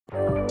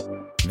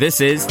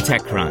This is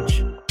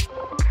TechCrunch.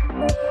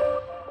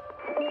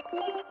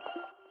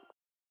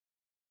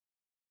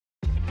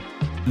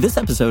 This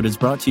episode is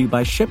brought to you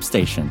by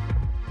ShipStation.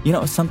 You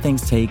know, some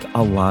things take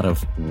a lot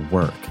of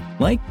work,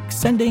 like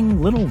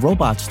sending little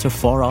robots to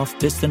far-off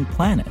distant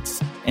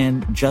planets.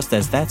 And just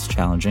as that's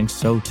challenging,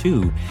 so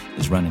too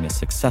is running a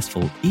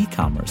successful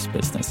e-commerce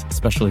business,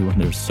 especially when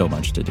there's so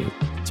much to do.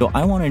 So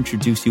I want to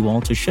introduce you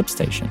all to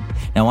ShipStation.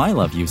 Now, I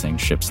love using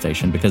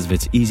ShipStation because of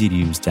its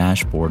easy-to-use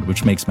dashboard,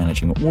 which makes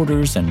managing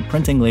orders and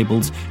printing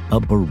labels a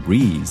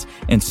breeze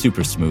and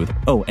super smooth.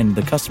 Oh, and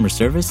the customer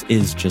service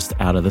is just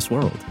out of this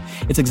world.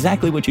 It's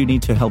exactly what you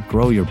need to help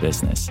grow your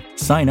business.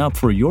 Sign up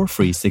for your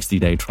free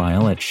 60-day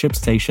trial at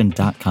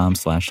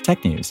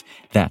shipstation.com/technews.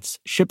 That's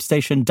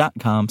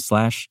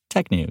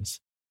shipstation.com/technews.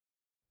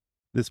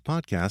 This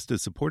podcast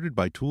is supported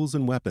by Tools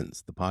and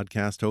Weapons, the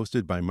podcast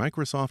hosted by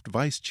Microsoft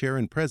Vice Chair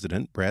and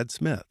President Brad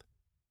Smith.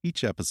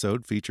 Each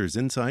episode features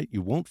insight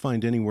you won't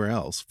find anywhere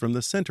else from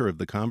the center of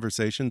the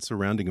conversation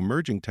surrounding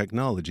emerging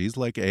technologies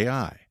like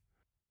AI.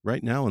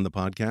 Right now in the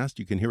podcast,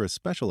 you can hear a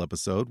special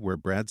episode where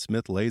Brad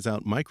Smith lays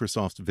out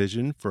Microsoft's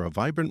vision for a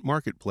vibrant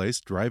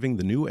marketplace driving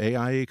the new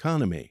AI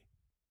economy.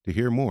 To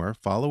hear more,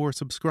 follow or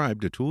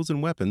subscribe to Tools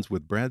and Weapons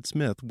with Brad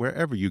Smith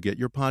wherever you get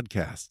your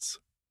podcasts.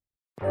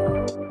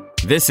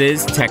 This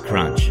is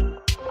TechCrunch.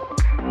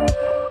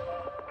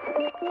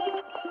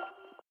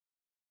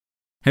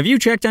 Have you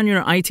checked on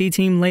your IT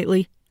team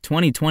lately?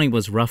 2020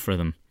 was rough for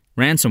them.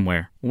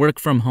 Ransomware, work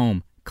from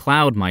home,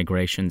 cloud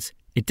migrations.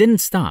 It didn't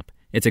stop.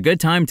 It's a good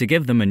time to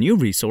give them a new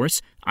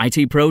resource,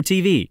 IT Pro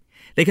TV.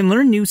 They can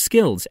learn new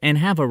skills and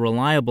have a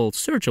reliable,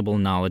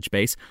 searchable knowledge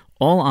base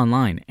all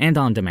online and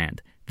on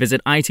demand.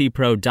 Visit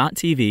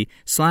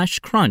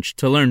itpro.tv/crunch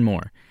to learn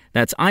more.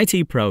 That's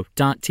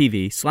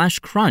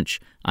itpro.tv/crunch,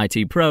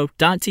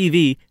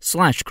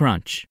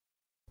 itpro.tv/crunch.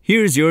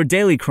 Here's your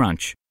Daily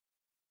Crunch.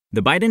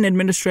 The Biden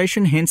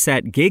administration hints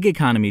at gig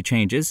economy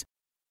changes.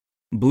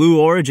 Blue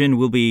Origin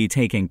will be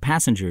taking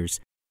passengers.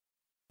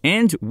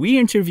 And we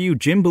interview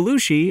Jim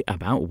Belushi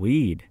about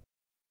weed.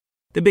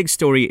 The big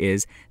story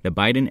is the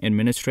Biden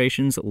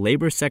administration's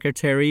Labor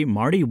Secretary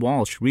Marty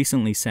Walsh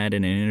recently said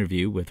in an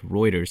interview with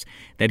Reuters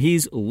that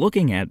he's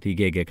looking at the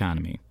gig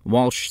economy.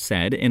 Walsh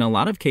said in a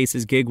lot of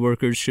cases gig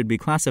workers should be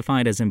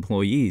classified as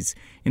employees.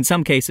 In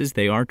some cases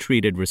they are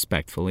treated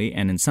respectfully,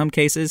 and in some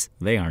cases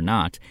they are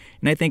not.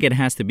 And I think it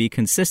has to be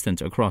consistent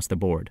across the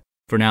board.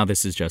 For now,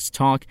 this is just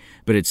talk,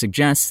 but it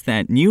suggests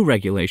that new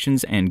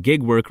regulations and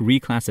gig work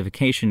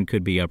reclassification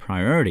could be a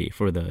priority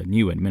for the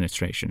new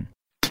administration.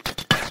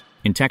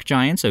 In tech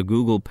giants, a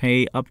Google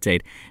Pay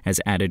update has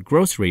added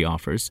grocery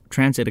offers,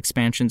 transit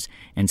expansions,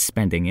 and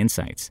spending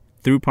insights.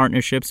 Through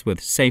partnerships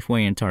with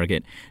Safeway and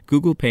Target,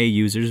 Google Pay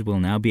users will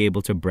now be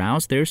able to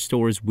browse their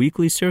store's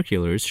weekly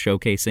circulars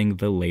showcasing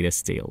the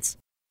latest deals.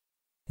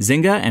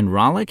 Zynga and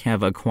Rollic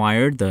have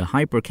acquired the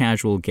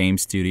hyper-casual game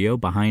studio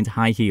behind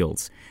High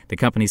Heels. The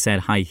company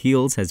said High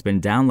Heels has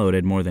been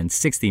downloaded more than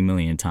 60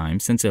 million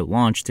times since it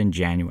launched in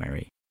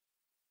January.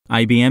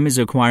 IBM is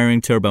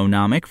acquiring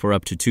Turbonomic for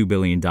up to $2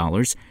 billion.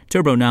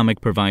 Turbonomic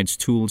provides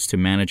tools to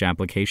manage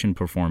application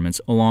performance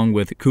along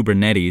with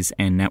Kubernetes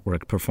and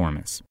network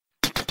performance.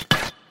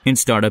 In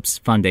startups,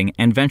 funding,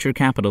 and venture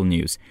capital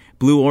news,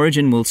 Blue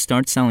Origin will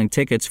start selling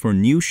tickets for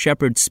New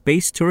Shepard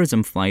space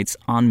tourism flights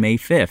on May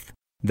 5th.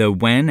 The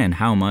when and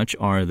how much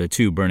are the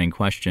two burning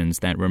questions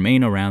that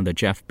remain around the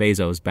Jeff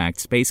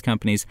Bezos-backed space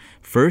company's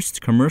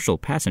first commercial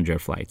passenger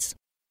flights.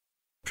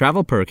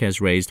 TravelPerk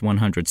has raised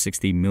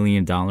 $160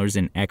 million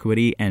in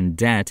equity and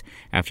debt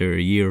after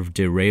a year of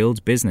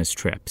derailed business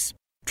trips.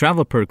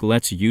 TravelPerk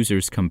lets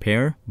users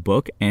compare,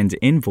 book, and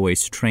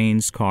invoice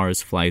trains,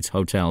 cars, flights,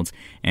 hotels,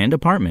 and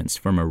apartments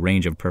from a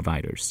range of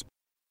providers.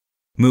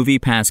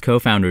 MoviePass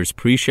co-founders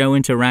Pre-Show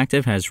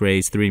Interactive has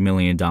raised $3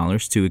 million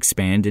to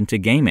expand into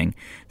gaming.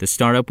 The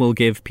startup will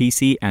give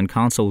PC and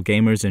console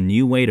gamers a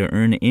new way to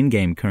earn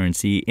in-game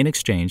currency in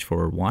exchange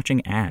for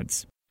watching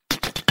ads.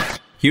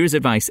 Here's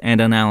advice and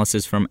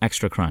analysis from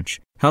ExtraCrunch.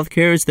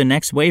 Healthcare is the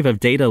next wave of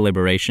data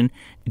liberation.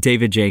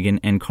 David Jagan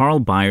and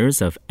Carl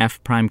Byers of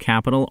F Prime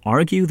Capital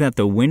argue that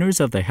the winners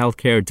of the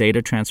healthcare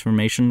data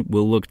transformation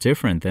will look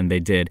different than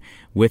they did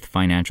with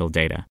financial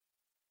data.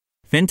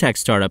 Fintech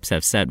startups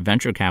have set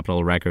venture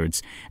capital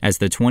records as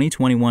the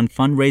 2021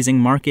 fundraising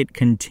market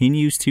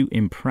continues to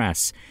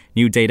impress.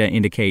 New data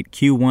indicate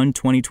Q1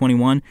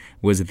 2021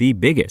 was the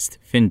biggest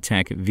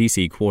fintech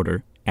VC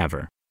quarter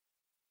ever.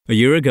 A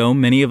year ago,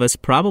 many of us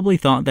probably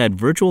thought that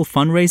virtual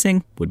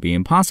fundraising would be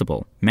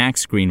impossible.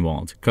 Max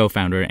Greenwald,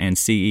 co-founder and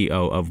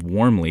CEO of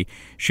Warmly,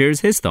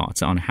 shares his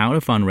thoughts on how to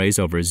fundraise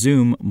over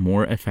Zoom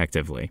more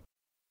effectively.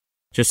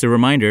 Just a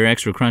reminder,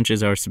 ExtraCrunch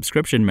is our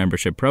subscription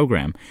membership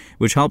program,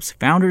 which helps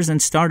founders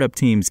and startup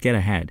teams get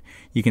ahead.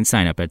 You can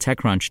sign up at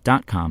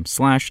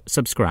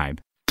techcrunch.com/subscribe.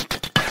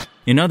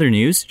 In other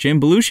news, Jim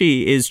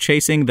Belushi is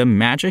chasing the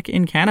magic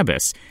in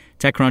cannabis.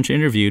 TechCrunch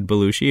interviewed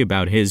Belushi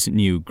about his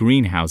new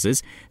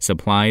greenhouses,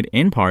 supplied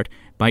in part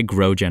by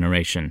Grow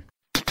Generation.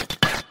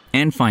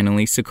 And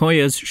finally,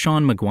 Sequoia's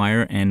Sean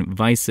McGuire and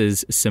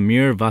Vice's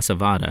Samir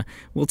Vasavada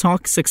will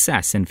talk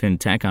success in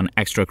fintech on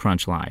Extra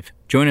Crunch Live.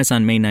 Join us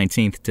on May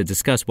 19th to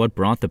discuss what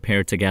brought the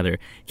pair together,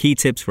 key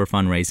tips for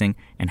fundraising,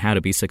 and how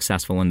to be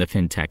successful in the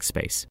fintech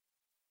space.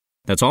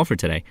 That's all for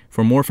today.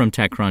 For more from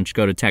TechCrunch,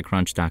 go to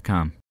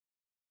TechCrunch.com.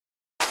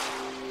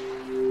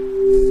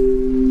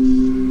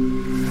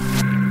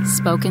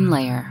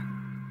 SpokenLayer.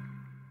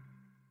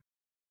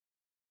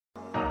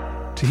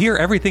 To hear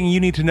everything you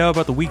need to know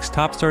about the week's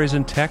top stories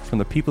in tech from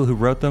the people who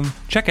wrote them,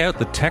 check out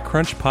the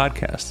TechCrunch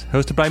podcast,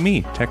 hosted by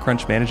me,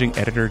 TechCrunch managing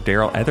editor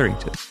Daryl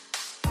Etherington.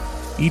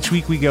 Each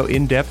week we go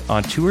in-depth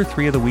on 2 or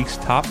 3 of the week's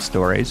top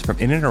stories from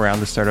in and around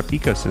the startup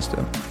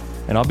ecosystem,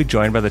 and I'll be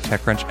joined by the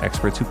TechCrunch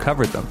experts who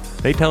covered them.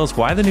 They tell us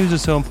why the news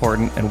is so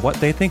important and what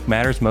they think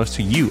matters most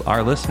to you,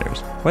 our listeners,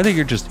 whether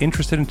you're just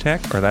interested in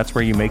tech or that's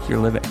where you make your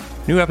living.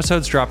 New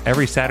episodes drop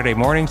every Saturday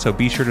morning, so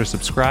be sure to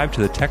subscribe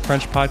to the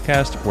TechCrunch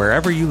podcast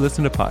wherever you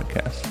listen to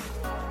podcasts.